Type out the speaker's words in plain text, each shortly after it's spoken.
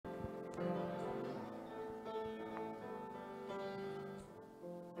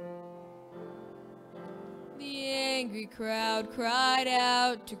angry crowd cried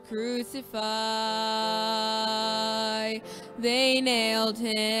out to crucify. They nailed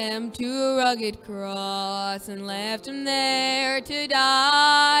him to a rugged cross and left him there to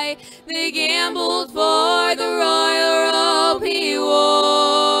die. They gambled for the royal robe he wore,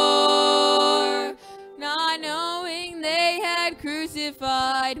 not knowing they had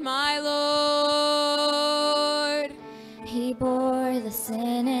crucified my Lord. He bore the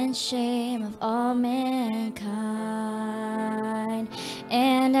sin and shame of all mankind,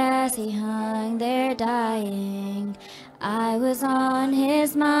 and as he hung there dying, I was on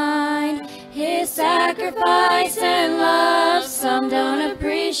his mind. His sacrifice and love some don't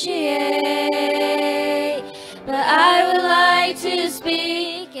appreciate, but I would like to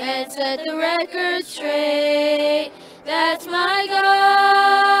speak and set the record straight. That's my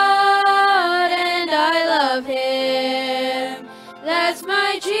God, and I love him. That's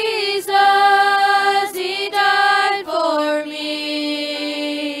my Jesus, he died for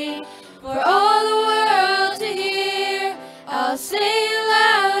me. For all the world to hear, I'll say it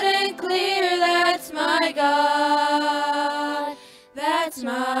loud and clear. That's my God, that's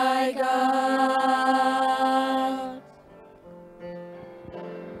my God.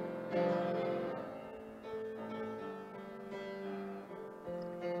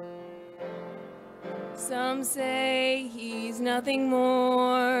 Some say he's nothing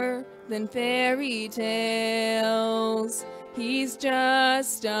more than fairy tales. He's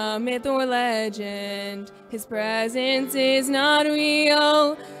just a myth or legend. His presence is not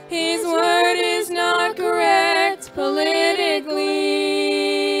real. His word is not correct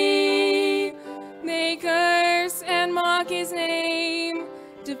politically. They curse and mock his name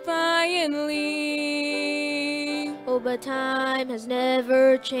defiantly. Oh, but time has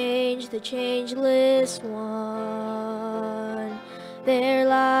never changed the changeless one. Their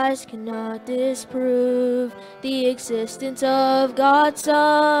lies cannot disprove the existence of God's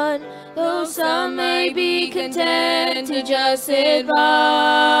Son. Though some may be content to just sit by,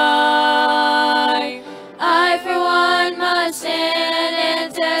 I for one must stand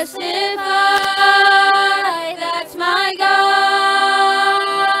and testify. That's my God,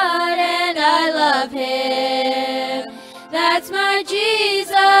 and I love him. That's my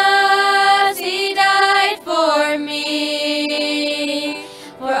Jesus, he died for me.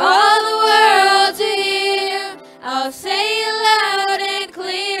 For all the world to hear, I'll say it loud and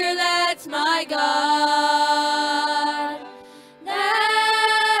clear. That's my God.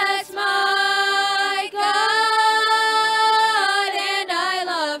 That's my God, and I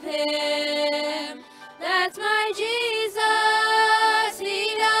love him. That's my Jesus,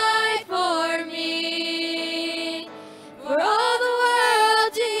 he died for me. For all the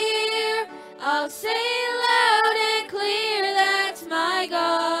world to hear, I'll say